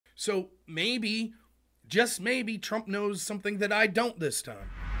So maybe, just maybe, Trump knows something that I don't this time.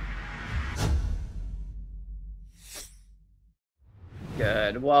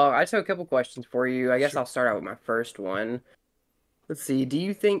 Good. Well, I just have a couple questions for you. I guess Sure. I'll start out with my first one. Let's see. Do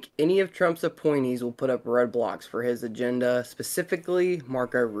you think any of Trump's appointees will put up roadblocks for his agenda, specifically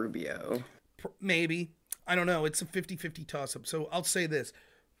Marco Rubio? Maybe. I don't know. It's a 50-50 toss up. So I'll say this.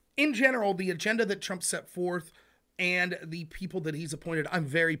 In general, the agenda that Trump set forth and the people that he's appointed, I'm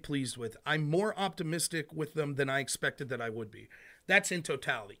very pleased with. I'm more optimistic with them than I expected that I would be. That's in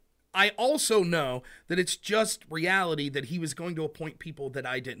totality. I also know that it's just reality that he was going to appoint people that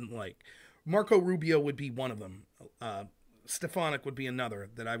I didn't like. Marco Rubio would be one of them. Stefanik would be another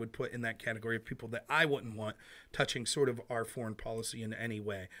that I would put in that category of people that I wouldn't want touching sort of our foreign policy in any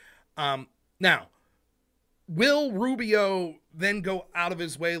way. Now, will Rubio then go out of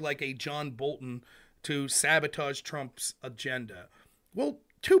his way like a John Bolton to sabotage Trump's agenda? Well,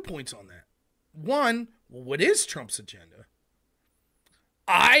 2 points on that. One, well, what is Trump's agenda?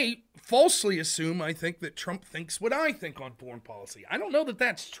 I falsely assume I think that Trump thinks what I think on foreign policy. I don't know that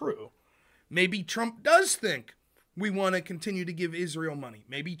that's true. Maybe Trump does think we want to continue to give Israel money.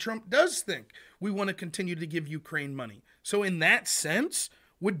 Maybe Trump does think we want to continue to give Ukraine money. So in that sense,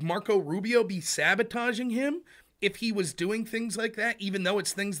 would Marco Rubio be sabotaging him if he was doing things like that, even though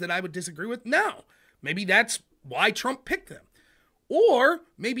it's things that I would disagree with? No. Maybe that's why Trump picked them. Or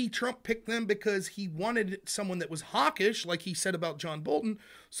maybe Trump picked them because he wanted someone that was hawkish, like he said about John Bolton,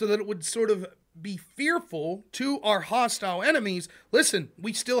 so that it would sort of be fearful to our hostile enemies. Listen,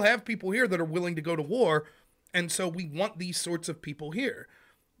 we still have people here that are willing to go to war, and so we want these sorts of people here.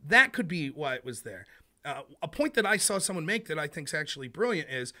 That could be why it was there. A point that I saw someone make that I think is actually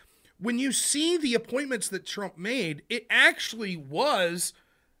brilliant is when you see the appointments that Trump made, it actually was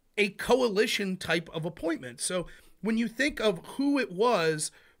a coalition type of appointment. So when you think of who it was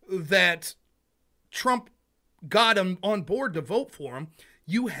that Trump got him on board to vote for him,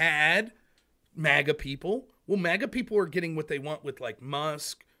 you had MAGA people. Well, MAGA people are getting what they want with like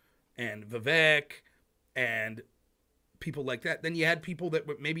Musk and Vivek and people like that. Then you had people that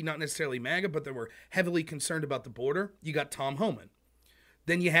were maybe not necessarily MAGA, but that were heavily concerned about the border. You got Tom Homan.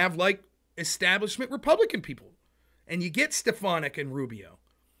 Then you have like establishment Republican people, and you get Stefanik and Rubio.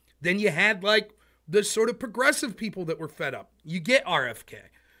 Then you had like the sort of progressive people that were fed up. You get RFK.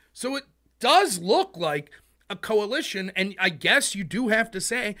 So it does look like a coalition, and I guess you do have to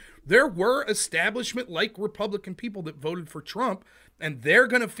say there were establishment-like Republican people that voted for Trump, and they're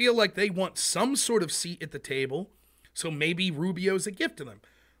going to feel like they want some sort of seat at the table, so maybe Rubio's a gift to them.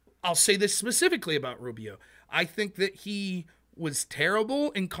 I'll say this specifically about Rubio. I think that he was terrible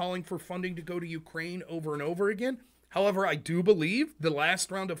in calling for funding to go to Ukraine over and over again. However, I do believe the last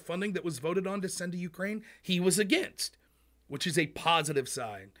round of funding that was voted on to send to Ukraine, he was against, which is a positive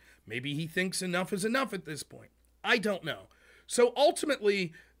sign. Maybe he thinks enough is enough at this point. I don't know. So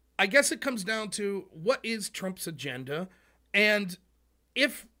ultimately, I guess it comes down to what is Trump's agenda, and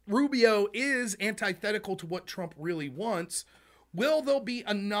if Rubio is antithetical to what Trump really wants, will there be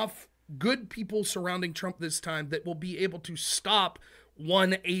enough good people surrounding Trump this time that will be able to stop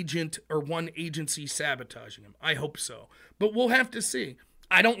one agent or one agency sabotaging him? I hope so. But we'll have to see.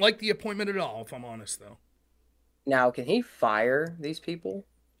 I don't like the appointment at all, if I'm honest, though. Now, can he fire these people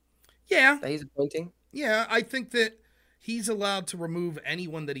Yeah, that he's appointing? yeah, I think that he's allowed to remove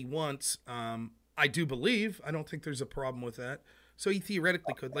anyone that he wants. I do believe. I don't think there's a problem with that. So he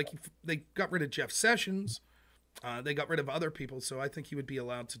theoretically could. Like, they got rid of Jeff Sessions. They got rid of other people, so I think he would be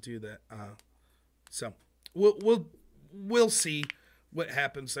allowed to do that. So we'll see what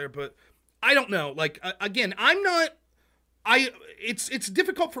happens there, but I don't know. Like again, I'm not. It's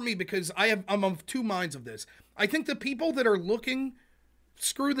difficult for me because I'm of two minds of this. I think the people that are looking,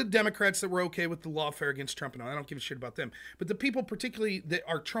 screw the Democrats that were okay with the lawfare against Trump and all. I don't give a shit about them. But the people particularly that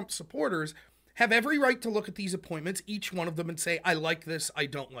are Trump supporters have every right to look at these appointments, each one of them, and say, I like this, I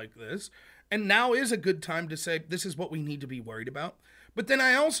don't like this. And now is a good time to say, this is what we need to be worried about. But then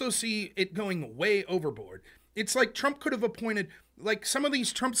I also see it going way overboard. It's like Trump could have appointed, like some of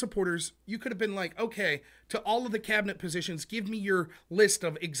these Trump supporters, you could have been like, okay, to all of the cabinet positions, give me your list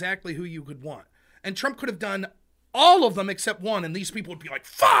of exactly who you could want. And Trump could have done all of them except one, and these people would be like,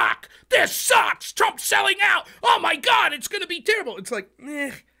 fuck, this sucks, Trump's selling out, oh my God, it's going to be terrible. It's like,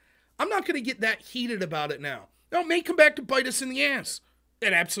 I'm not going to get that heated about it now. Now, it may come back to bite us in the ass.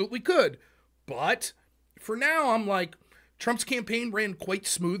 It absolutely could. But for now, I'm like, Trump's campaign ran quite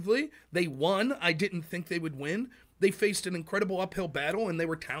smoothly. They won. I didn't think they would win. They faced an incredible uphill battle, and they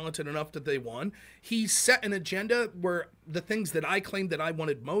were talented enough that they won. He set an agenda where the things that I claimed that I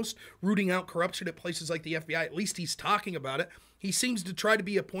wanted most, rooting out corruption at places like the FBI, at least he's talking about it. He seems to try to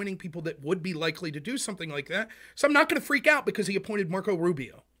be appointing people that would be likely to do something like that. So I'm not going to freak out because he appointed Marco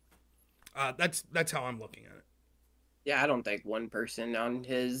Rubio. That's how I'm looking at it. Yeah, I don't think one person on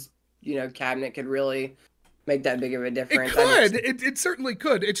his, cabinet could really make that big of a difference. It could. It certainly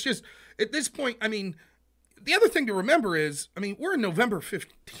could. It's just, at this point, I mean, the other thing to remember is, I mean, we're in November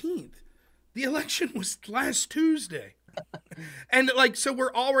 15th. The election was last Tuesday. And, like, so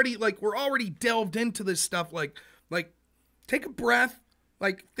we're already delved into this stuff. Like, take a breath.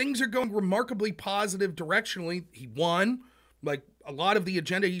 Like, things are going remarkably positive directionally. He won. Like, a lot of the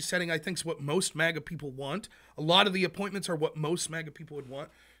agenda he's setting, I think, is what most MAGA people want. A lot of the appointments are what most MAGA people would want.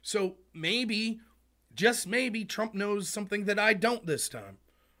 So maybe, just maybe, Trump knows something that I don't this time.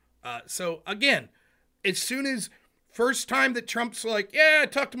 So, again, as soon as first time that Trump's like, yeah,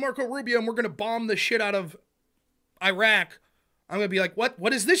 talk to Marco Rubio and we're going to bomb the shit out of Iraq, I'm going to be like,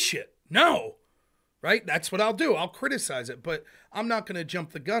 what is this shit? No. Right? That's what I'll do. I'll criticize it, but I'm not going to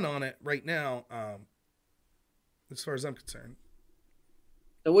jump the gun on it right now, as far as I'm concerned.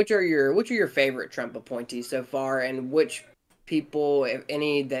 So which are your favorite Trump appointees so far, and which people, if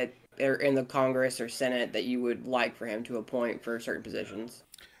any, that are in the Congress or Senate that you would like for him to appoint for certain positions?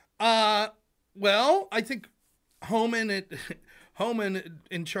 Well, I think Homan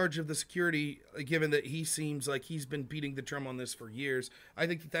in charge of the security, given that he seems like he's been beating the drum on this for years, I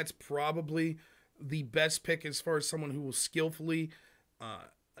think that that's probably the best pick as far as someone who will skillfully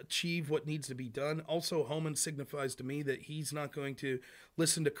achieve what needs to be done. Also, Homan signifies to me that he's not going to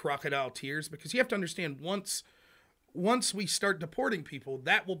listen to crocodile tears, because you have to understand, once we start deporting people,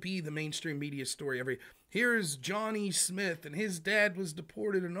 that will be the mainstream media story. Here's Johnny Smith and his dad was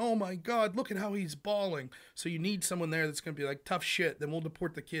deported and oh my God, look at how he's bawling. So you need someone there that's going to be like, tough shit, then we'll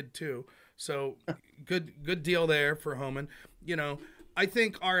deport the kid too. So good deal there for Homan. I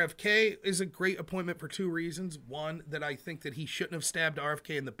think RFK is a great appointment for two reasons. One, that I think that he shouldn't have stabbed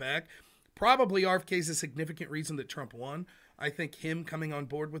RFK in the back. Probably RFK is a significant reason that Trump won. I think him coming on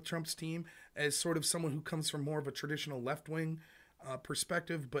board with Trump's team as sort of someone who comes from more of a traditional left-wing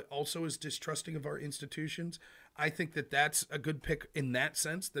perspective, but also is distrusting of our institutions. I think that that's a good pick in that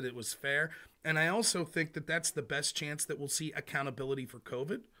sense, that it was fair. And I also think that that's the best chance that we'll see accountability for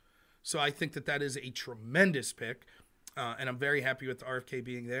COVID. So I think that that is a tremendous pick. And I'm very happy with RFK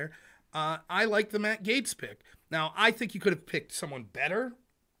being there. I like the Matt Gaetz pick. Now, I think you could have picked someone better,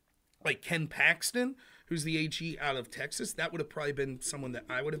 like Ken Paxton, who's the AG out of Texas. That would have probably been someone that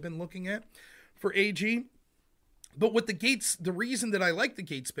I would have been looking at for AG. But with the Gaetz, the reason that I like the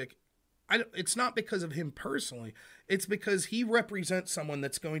Gaetz pick, it's not because of him personally. It's because he represents someone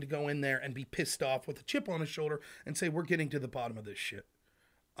that's going to go in there and be pissed off with a chip on his shoulder and say, we're getting to the bottom of this shit.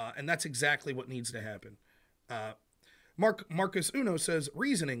 And that's exactly what needs to happen. Marcus Uno says,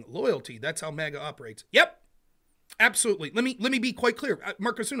 reasoning, loyalty, that's how MAGA operates. Yep, absolutely. Let me be quite clear.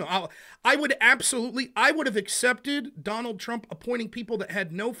 Marcus Uno, I would have accepted Donald Trump appointing people that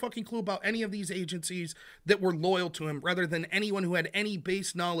had no fucking clue about any of these agencies that were loyal to him, rather than anyone who had any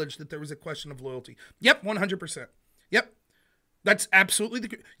base knowledge that there was a question of loyalty. Yep, 100%. Yep, that's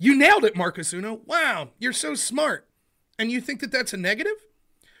absolutely you nailed it, Marcus Uno. Wow, you're so smart. And you think that that's a negative?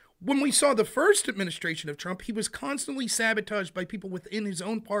 When we saw the first administration of Trump, he was constantly sabotaged by people within his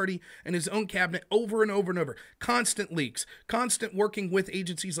own party and his own cabinet over and over and over. Constant leaks, constant working with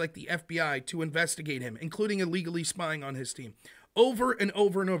agencies like the FBI to investigate him, including illegally spying on his team. Over and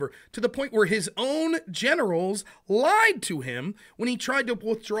over and over, to the point where his own generals lied to him when he tried to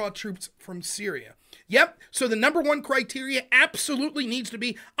withdraw troops from Syria. Yep, so the number one criteria absolutely needs to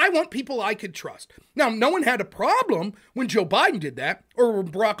be, I want people I could trust. Now, no one had a problem when Joe Biden did that, or when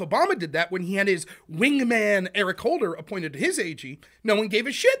Barack Obama did that, when he had his wingman Eric Holder appointed to his AG. No one gave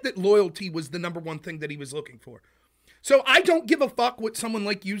a shit that loyalty was the number one thing that he was looking for. So I don't give a fuck what someone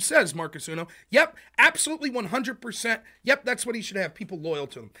like you says, Marcus Uno. Yep, absolutely 100%. Yep, that's what he should have, people loyal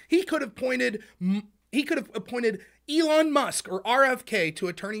to him. He could have appointed Elon Musk or RFK to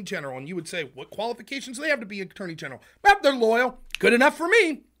Attorney General, and you would say, what qualifications do they have to be Attorney General? Well, they're loyal. Good enough for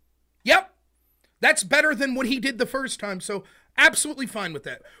me. Yep, that's better than what he did the first time, so absolutely fine with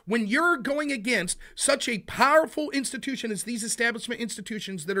that. When you're going against such a powerful institution as these establishment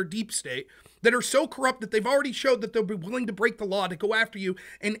institutions that are deep state, that are so corrupt that they've already showed that they'll be willing to break the law to go after you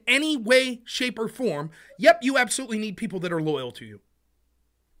in any way, shape, or form, yep, you absolutely need people that are loyal to you.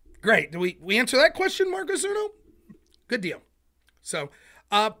 Great. Do we answer that question, Marcus Uno? Good deal. So,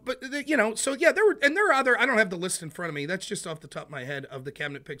 so yeah, there are other, I don't have the list in front of me. That's just off the top of my head of the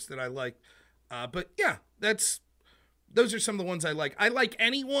cabinet picks that I like. But yeah, that's Those are some of the ones I like. I like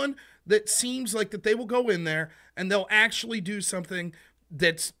anyone that seems like that they will go in there and they'll actually do something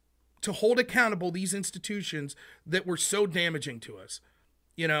that's to hold accountable these institutions that were so damaging to us.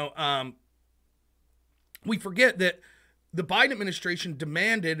 You know, we forget that the Biden administration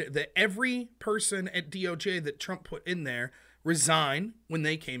demanded that every person at DOJ that Trump put in there resign when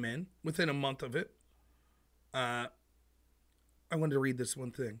they came in within a month of it. I wanted to read this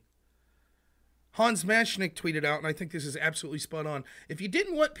one thing. Hans Maschnick tweeted out, and I think this is absolutely spot on. If you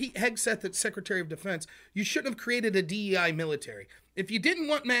didn't want Pete Hegseth as Secretary of Defense, you shouldn't have created a DEI military. If you didn't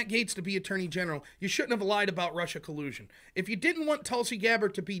want Matt Gaetz to be Attorney General, you shouldn't have lied about Russia collusion. If you didn't want Tulsi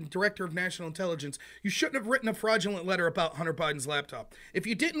Gabbard to be Director of National Intelligence, you shouldn't have written a fraudulent letter about Hunter Biden's laptop. If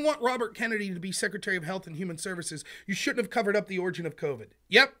you didn't want Robert Kennedy to be Secretary of Health and Human Services, you shouldn't have covered up the origin of COVID.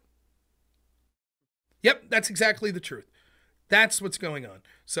 Yep, that's exactly the truth. That's what's going on.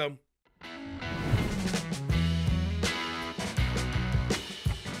 So